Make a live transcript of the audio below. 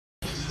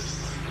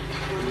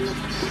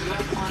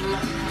That's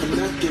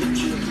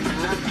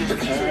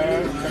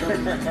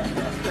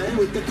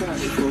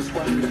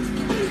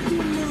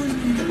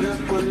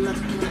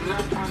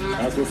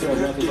what's up,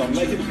 Russell. I'm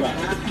liking it back.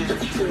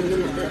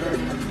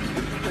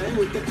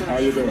 How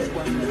you doing?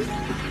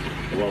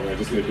 Well, man,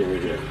 just make your way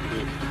here.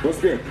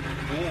 What's good?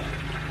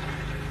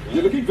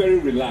 You're looking very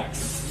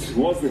relaxed.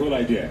 What's the whole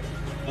idea?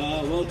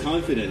 Well,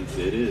 confidence,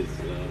 it is.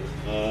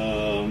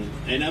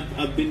 And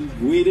I've been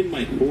waiting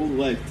my whole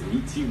life to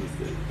meet you,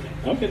 Mr.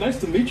 Okay, nice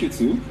to meet you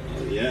too.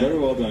 Yeah. Very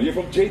well done. You're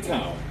from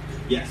J-Town.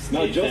 Yes.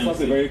 Now, Jos has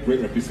a very great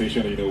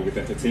reputation, you know, with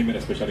entertainment,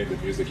 especially in the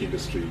music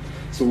industry.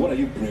 So what are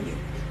you bringing?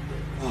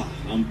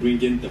 I'm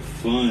bringing the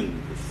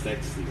fun, the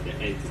sexy, the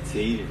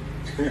entertaining.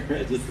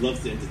 I just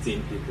love to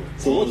entertain people.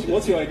 So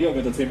what's your idea of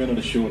entertainment on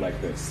a show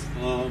like this?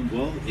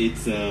 Well,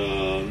 it's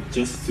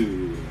just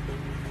to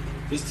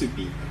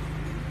be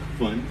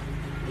fun,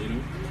 you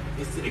know,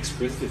 just to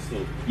express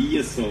yourself, be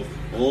yourself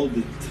all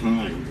the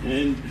time.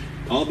 And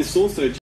I'll be soul searching.